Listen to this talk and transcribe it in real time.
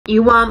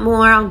You want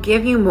more? I'll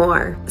give you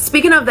more.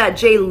 Speaking of that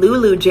J.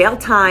 Lulu jail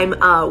time,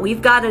 we've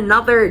got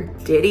another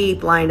Diddy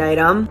blind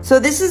item. So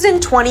this is in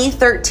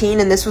 2013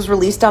 and this was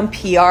released on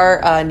PR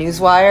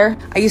Newswire.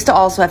 I used to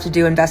also have to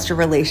do investor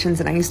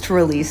relations and I used to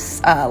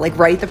release,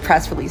 write the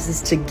press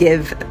releases to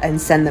give and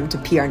send them to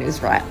PR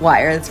Newswire.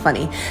 That's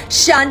funny.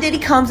 Sean Diddy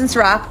Combs and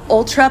Ciroc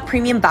Ultra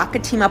Premium Vodka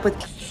team up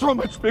with... So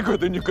much bigger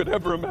than you could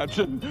ever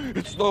imagine.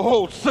 It's the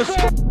whole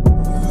system.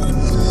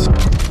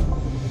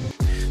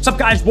 What's up,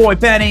 guys? Boy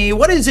Benny.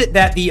 What is it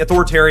that the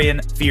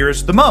authoritarian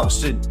fears the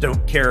most? I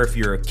don't care if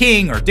you're a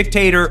king or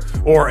dictator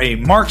or a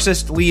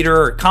Marxist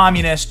leader or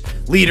communist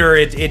leader.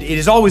 It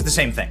is always the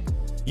same thing.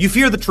 You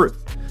fear the truth.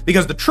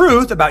 Because the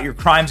truth about your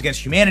crimes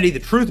against humanity, the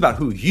truth about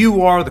who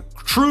you are, the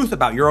truth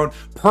about your own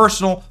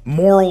personal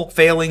moral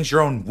failings,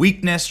 your own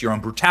weakness, your own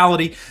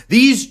brutality,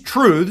 these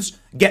truths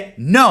get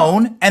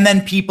known and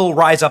then people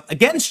rise up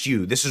against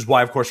you. This is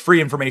why, of course, free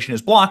information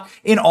is blocked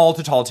in all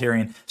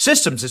totalitarian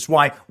systems. It's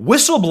why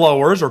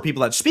whistleblowers or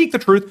people that speak the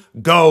truth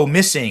go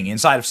missing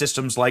inside of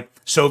systems like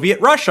Soviet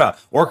Russia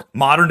or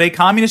modern-day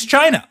communist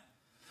China.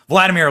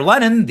 Vladimir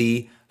Lenin,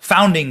 the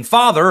founding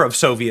father of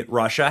Soviet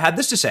Russia, had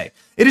this to say: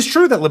 "It is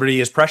true that liberty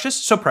is precious,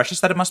 so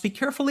precious that it must be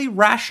carefully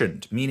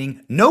rationed,"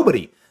 meaning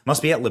nobody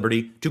must be at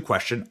liberty to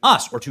question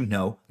us or to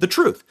know the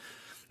truth.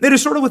 It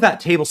is sort of with that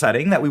table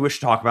setting that we wish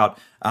to talk about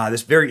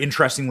this very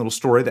interesting little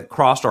story that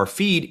crossed our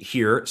feed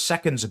here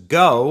seconds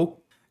ago.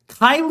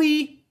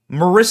 Kylie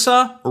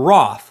Marissa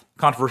Roth,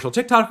 controversial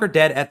TikToker,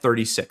 dead at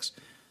 36.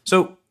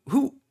 So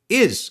who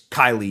is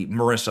Kylie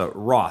Marissa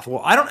Roth?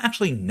 Well, I don't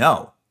actually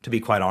know, to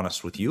be quite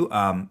honest with you.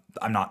 I'm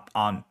not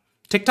on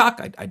TikTok.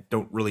 I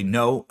don't really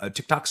know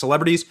TikTok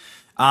celebrities.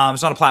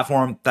 It's not a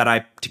platform that I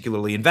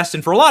particularly invest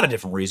in for a lot of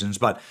different reasons,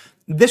 but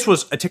this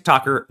was a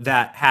TikToker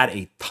that had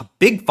a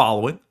big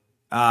following,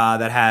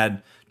 that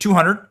had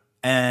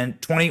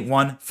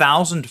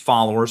 221,000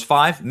 followers,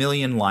 5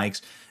 million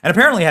likes, and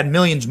apparently had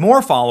millions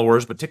more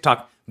followers, but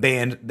TikTok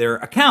banned their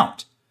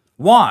account.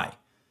 Why?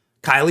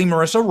 Kylie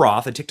Marissa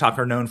Roth, a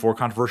TikToker known for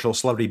controversial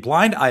celebrity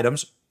blind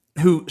items,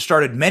 who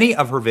started many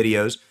of her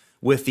videos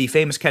with the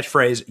famous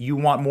catchphrase, "You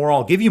want more,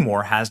 I'll give you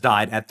more," has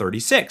died at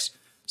 36.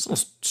 It's a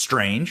little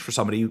strange for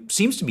somebody who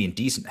seems to be in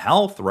decent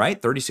health,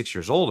 right? 36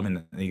 years old. I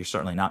mean, you're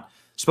certainly not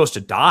supposed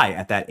to die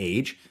at that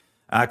age.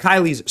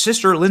 Kylie's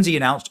sister, Lindsay,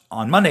 announced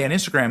on Monday on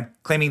Instagram,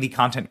 claiming the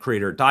content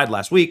creator died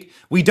last week.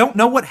 "We don't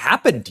know what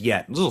happened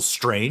yet." A little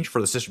strange for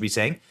the sister to be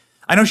saying.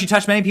 "I know she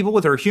touched many people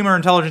with her humor,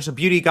 intelligence,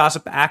 beauty,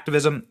 gossip,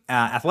 activism,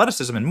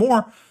 athleticism, and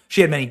more.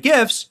 She had many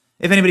gifts.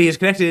 If anybody is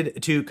connected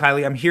to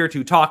Kylie, I'm here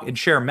to talk and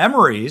share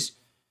memories."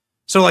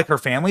 So, like, her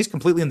family's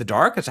completely in the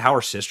dark as to how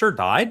her sister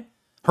died.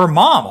 Her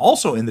mom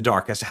also in the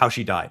dark as to how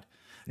she died.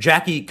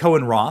 Jackie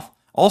Cohen Roth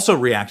also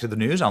reacted to the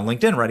news on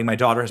LinkedIn, writing, "My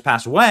daughter has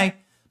passed away,"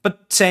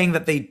 but saying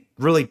that they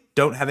really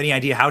don't have any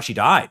idea how she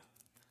died.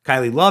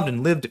 "Kylie loved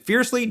and lived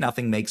fiercely.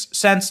 Nothing makes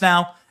sense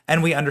now,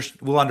 and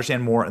we'll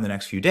understand more in the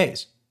next few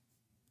days."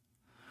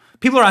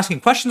 People are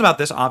asking questions about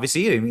this,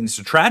 obviously. I mean, it's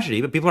a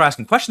tragedy, but people are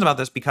asking questions about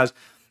this because,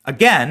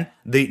 again,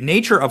 the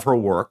nature of her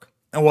work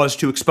was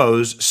to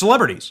expose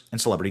celebrities and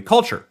celebrity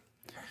culture.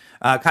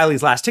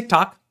 Kylie's last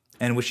TikTok,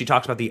 in which she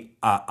talks about the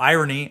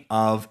irony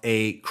of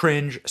a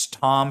cringe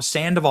Tom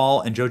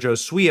Sandoval and JoJo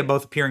Siwa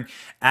both appearing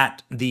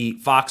at the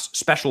Fox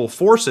Special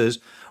Forces,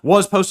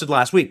 was posted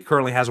last week.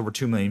 Currently has over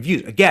 2 million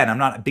views. Again, I'm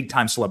not a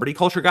big-time celebrity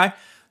culture guy.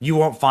 You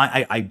won't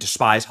find, I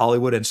despise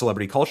Hollywood and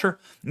celebrity culture,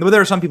 but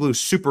there are some people who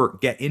super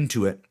get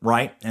into it,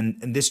 right? And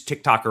this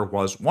TikToker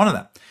was one of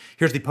them.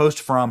 Here's the post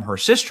from her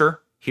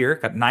sister here,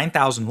 got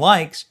 9,000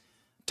 likes,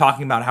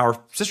 talking about how her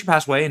sister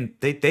passed away, and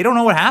they don't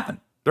know what happened.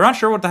 They're not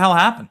sure what the hell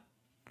happened.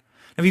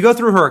 If you go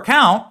through her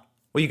account,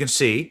 what you can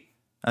see,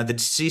 the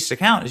deceased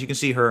account, is you can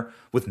see her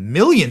with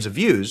millions of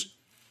views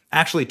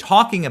actually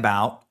talking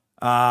about,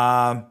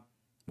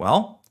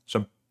 well,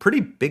 some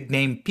pretty big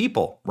name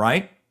people,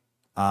 right?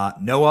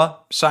 Noah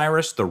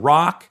Cyrus, The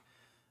Rock,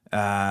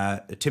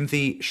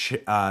 Timothy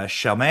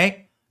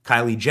Chalamet,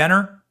 Kylie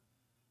Jenner.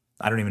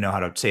 I don't even know how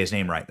to say his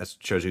name right. That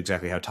shows you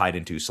exactly how tied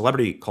into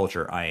celebrity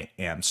culture I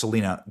am.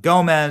 Selena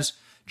Gomez,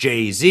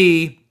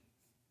 Jay-Z,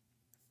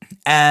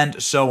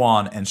 and so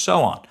on and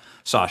so on.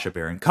 Sacha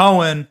Baron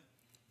Cohen.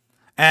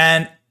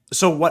 And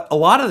so what a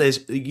lot of this,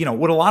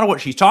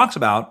 what she talks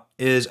about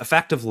is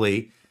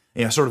effectively,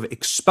 sort of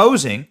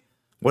exposing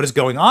what is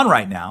going on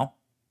right now.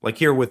 Like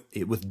here with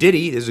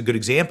Diddy, this is a good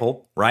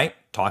example, right?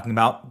 Talking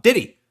about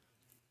Diddy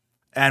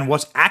and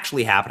what's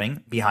actually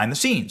happening behind the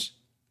scenes.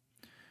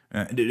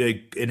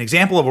 An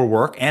example of her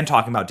work and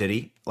talking about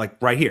Diddy, like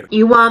right here.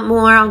 You want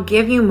more? I'll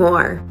give you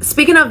more.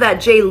 Speaking of that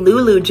J.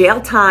 Lulu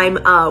jail time,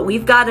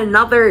 we've got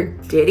another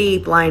Diddy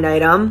blind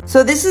item.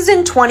 So this is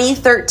in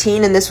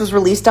 2013 and this was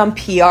released on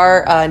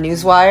PR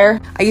Newswire.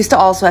 I used to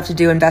also have to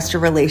do investor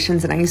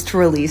relations and I used to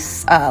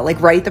release,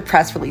 write the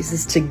press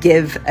releases to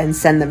give and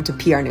send them to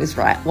PR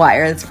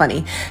Newswire. That's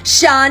funny.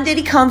 Sean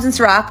Diddy Combs and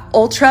Ciroc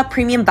Ultra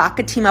Premium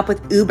Vodka team up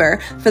with Uber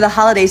for the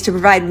holidays to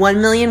provide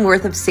 $1 million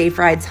worth of safe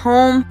rides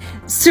home.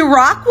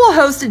 Ciroc will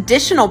host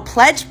additional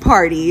pledge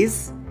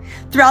parties.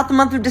 throughout the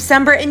month of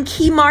December in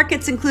key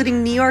markets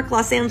including New York,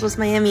 Los Angeles,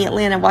 Miami,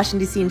 Atlanta, Washington,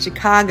 D.C., and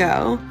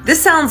Chicago.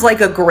 This sounds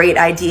like a great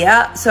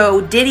idea.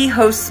 So Diddy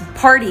hosts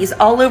parties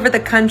all over the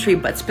country,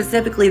 but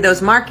specifically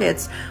those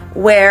markets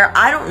where,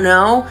 I don't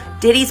know,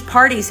 Diddy's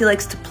parties, he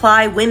likes to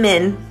ply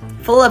women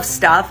full of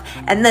stuff,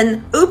 and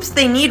then, oops,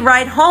 they need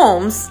rides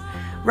home.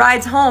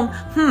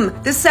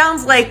 This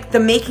sounds like the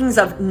makings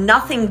of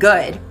nothing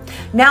good.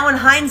 Now, in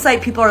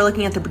hindsight, people are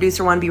looking at the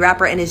producer Wannabe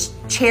Rapper and his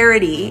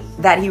charity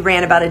that he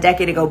ran about a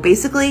decade ago.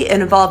 Basically,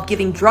 it involved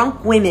giving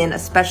drunk women,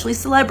 especially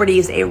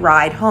celebrities, a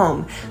ride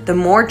home. The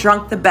more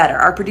drunk, the better.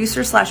 Our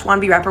producer /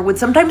 Wannabe Rapper would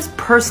sometimes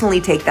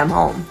personally take them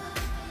home.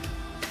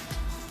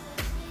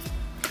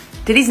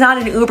 Diddy's not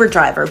an Uber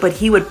driver, but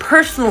he would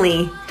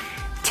personally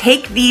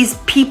take these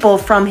people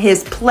from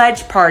his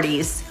pledge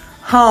parties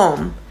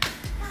home.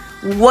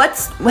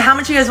 How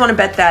much you guys want to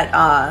bet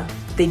that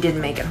they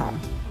didn't make it home?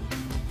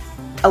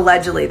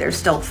 Allegedly, there's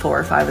still 4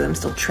 or 5 of them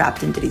still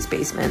trapped in Diddy's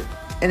basement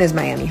in his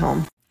Miami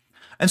home.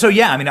 And so,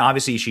 yeah, I mean,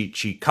 obviously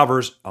she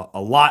covers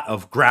a lot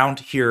of ground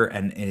here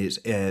and is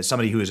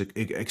somebody who is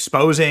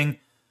exposing,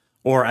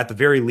 or at the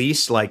very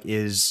least, like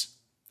is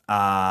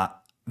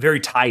very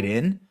tied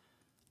in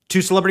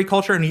to celebrity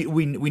culture. And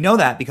we know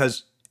that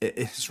because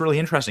it's really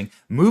interesting.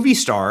 Movie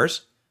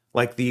stars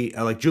like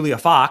Julia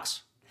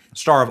Fox,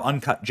 star of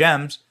Uncut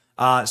Gems,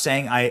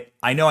 saying,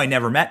 I know I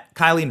never met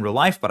Kylie in real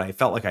life, but I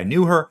felt like I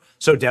knew her.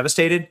 So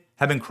devastated,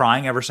 have been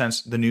crying ever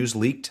since the news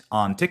leaked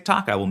on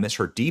TikTok. I will miss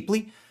her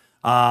deeply.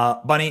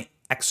 Bunny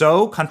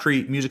XO,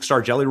 country music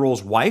star Jelly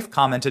Roll's wife,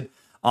 commented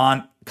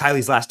on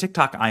Kylie's last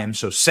TikTok, I am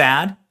so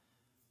sad.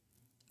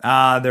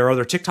 There are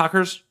other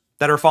TikTokers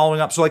that are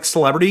following up. So like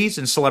celebrities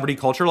and celebrity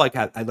culture, like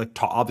I'd like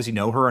to obviously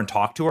know her and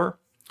talk to her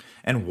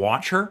and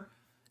watch her.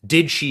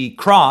 Did she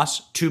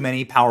cross too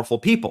many powerful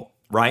people,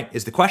 right?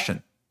 Is the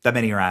question that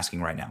many are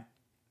asking right now.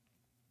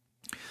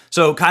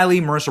 So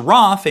Kylie Marissa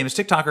Roth, famous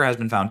TikToker, has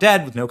been found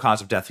dead with no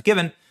cause of death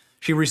given.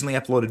 She recently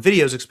uploaded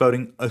videos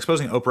exposing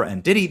Oprah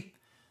and Diddy.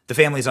 The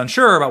family is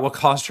unsure about what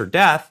caused her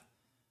death.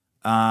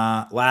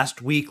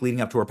 Last week,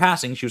 leading up to her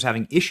passing, she was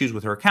having issues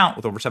with her account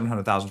with over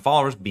 700,000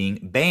 followers being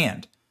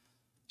banned.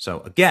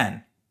 So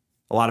again,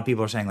 a lot of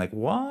people are saying like,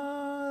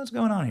 what's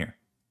going on here?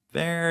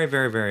 Very,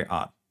 very, very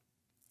odd.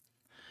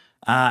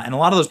 And a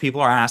lot of those people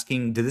are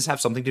asking, did this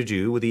have something to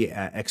do with the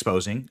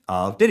exposing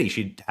of Diddy?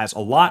 She has a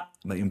lot,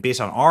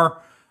 based on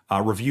our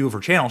review of her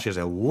channel, she has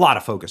a lot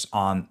of focus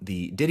on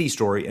the Diddy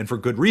story, and for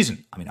good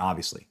reason. I mean,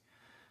 obviously,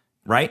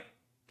 right?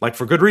 Like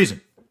for good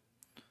reason.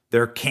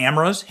 There are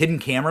cameras, hidden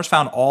cameras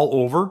found all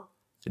over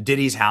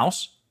Diddy's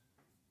house.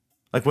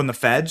 Like when the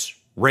feds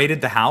raided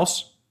the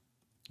house,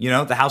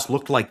 the house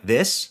looked like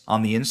this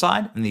on the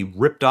inside, and they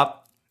ripped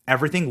up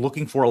everything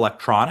looking for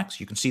electronics.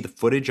 You can see the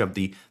footage of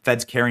the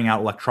feds carrying out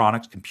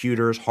electronics,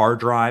 computers, hard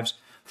drives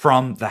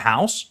from the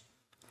house.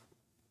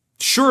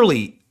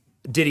 Surely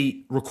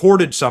Diddy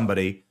recorded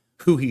somebody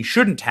who he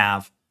shouldn't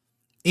have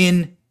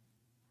in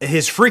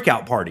his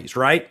freakout parties,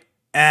 right?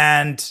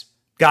 And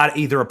got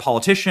either a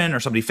politician or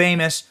somebody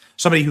famous,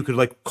 somebody who could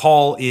like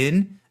call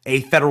in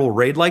a federal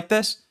raid like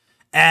this.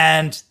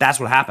 And that's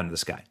what happened to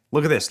this guy.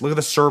 Look at this. Look at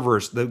the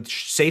servers, the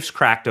safes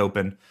cracked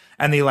open,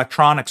 and the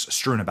electronics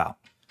strewn about.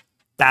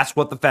 That's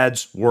what the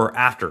feds were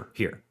after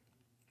here.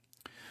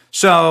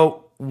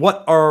 So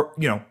what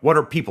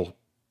are people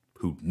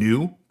who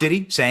knew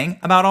Diddy saying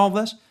about all of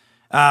this?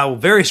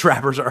 Various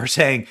rappers are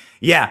saying,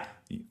 yeah,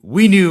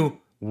 we knew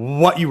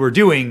what you were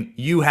doing.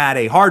 You had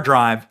a hard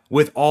drive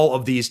with all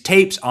of these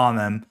tapes on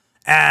them,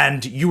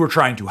 and you were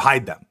trying to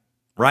hide them,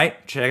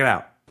 right? Check it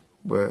out.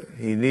 But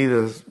he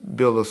needed to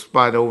build a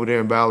spot over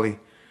there in Valley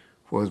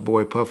for his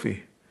boy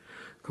Puffy.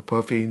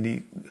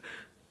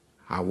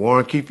 I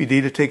warn Keefy D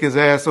to take his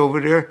ass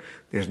over there.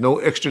 There's no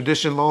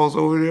extradition laws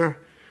over there.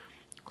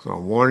 So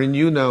I'm warning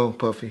you now,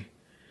 Puffy.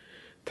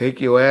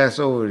 Take your ass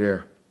over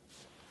there.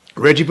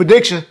 Reggie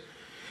prediction.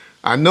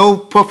 I know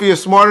Puffy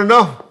is smart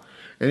enough,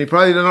 and he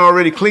probably done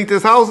already cleaned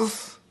his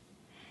houses.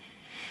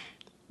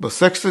 But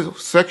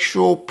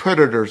sexual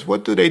predators,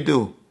 what do they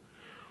do?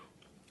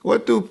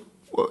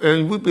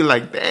 And we'd be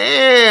like,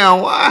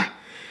 damn, why?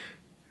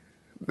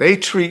 They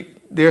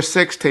treat their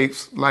sex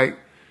tapes like,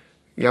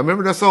 yeah,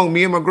 remember that song,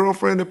 Me and My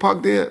Girlfriend, that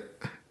Pac did?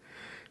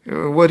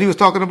 What he was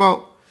talking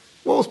about?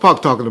 What was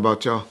Pac talking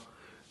about, y'all?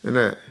 And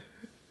that,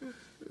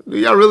 do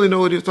y'all really know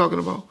what he was talking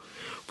about?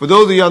 For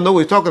those of y'all know what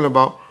he's talking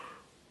about,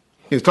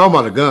 he's talking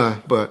about a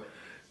gun, but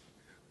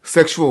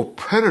sexual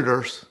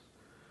predators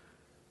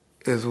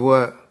is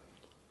what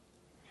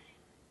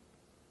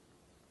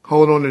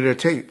hold on to their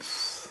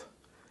tapes.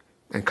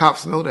 And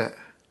cops know that.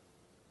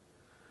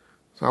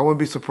 So I wouldn't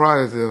be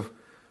surprised if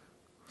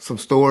some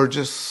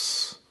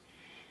storages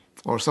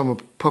or some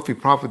of Puffy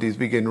properties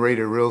be getting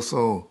raided real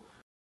soon.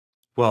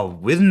 Well,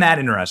 isn't that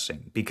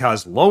interesting?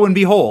 Because lo and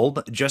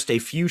behold, just a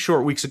few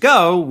short weeks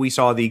ago, we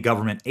saw the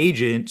government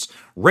agents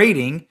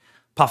raiding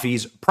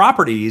Puffy's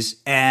properties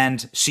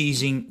and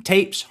seizing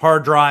tapes,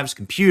 hard drives,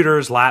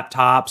 computers,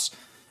 laptops,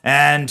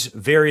 and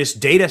various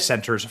data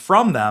centers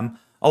from them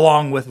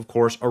along with, of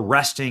course,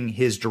 arresting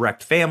his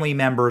direct family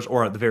members,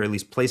 or at the very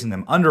least placing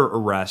them under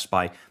arrest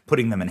by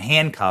putting them in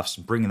handcuffs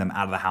and bringing them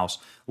out of the house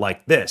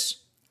like this.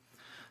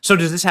 So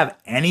does this have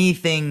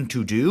anything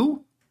to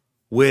do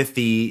with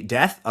the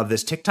death of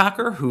this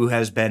TikToker who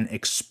has been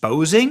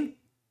exposing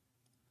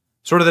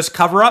sort of this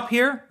cover up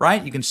here,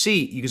 right? You can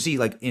see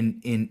like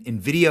in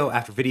video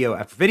after video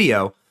after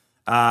video,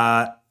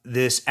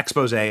 this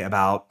expose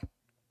about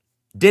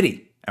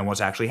Diddy and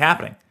what's actually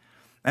happening.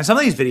 And some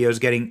of these videos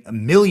getting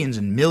millions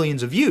and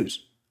millions of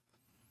views.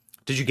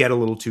 Did you get a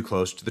little too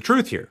close to the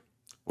truth here?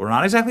 We're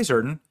not exactly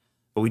certain,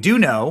 but we do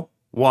know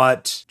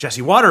what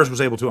Jesse Waters was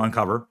able to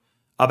uncover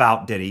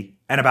about Diddy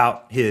and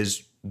about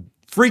his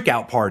freak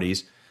out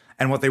parties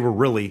and what they were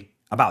really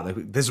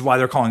about. This is why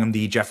they're calling him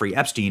the Jeffrey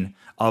Epstein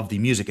of the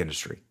music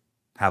industry.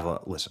 Have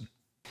a listen.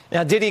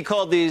 Now, Diddy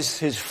called these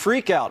his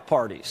freak out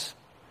parties.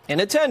 In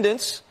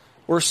attendance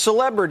were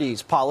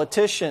celebrities,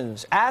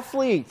 politicians,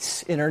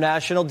 athletes,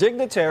 international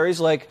dignitaries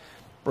like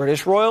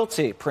British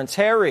royalty, Prince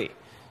Harry,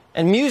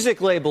 and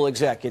music label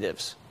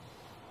executives.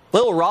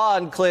 Lil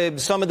Rod claimed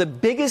some of the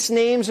biggest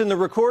names in the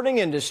recording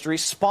industry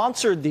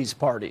sponsored these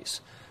parties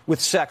with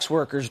sex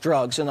workers,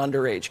 drugs, and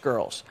underage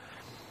girls.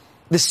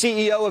 The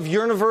CEO of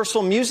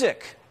Universal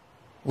Music,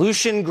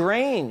 Lucian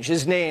Grange,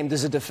 is named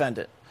as a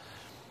defendant.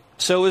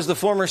 So is the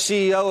former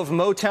CEO of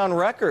Motown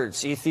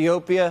Records,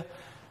 Ethiopia,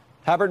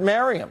 Habert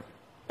Mariam,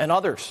 and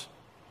others.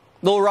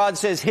 Lil Rod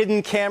says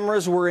hidden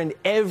cameras were in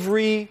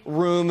every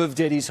room of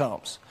Diddy's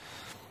homes.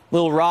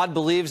 Lil Rod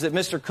believes that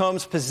Mr.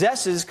 Combs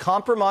possesses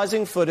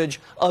compromising footage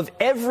of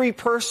every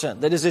person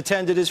that has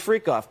attended his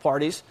freak-off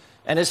parties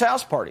and his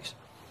house parties.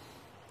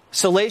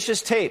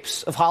 Salacious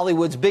tapes of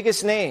Hollywood's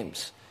biggest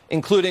names,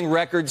 including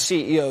record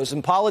CEOs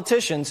and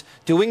politicians,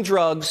 doing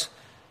drugs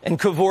and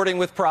cavorting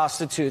with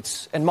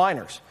prostitutes and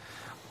minors.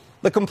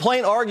 The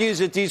complaint argues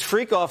that these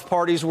freak-off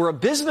parties were a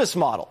business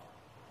model.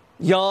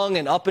 Young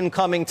and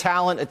up-and-coming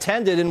talent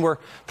attended and were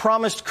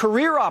promised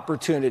career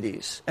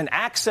opportunities and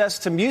access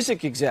to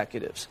music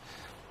executives.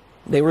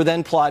 They were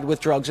then plied with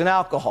drugs and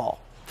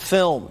alcohol,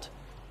 filmed.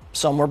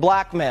 Some were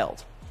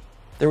blackmailed.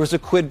 There was a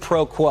quid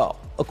pro quo,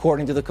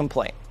 according to the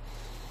complaint.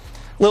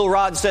 Lil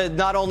Rod said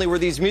not only were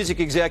these music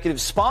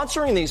executives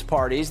sponsoring these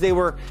parties, they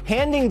were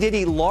handing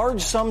Diddy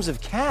large sums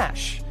of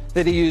cash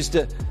that he used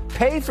to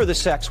pay for the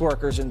sex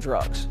workers and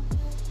drugs.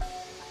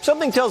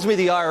 Something tells me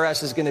the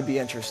IRS is going to be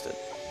interested.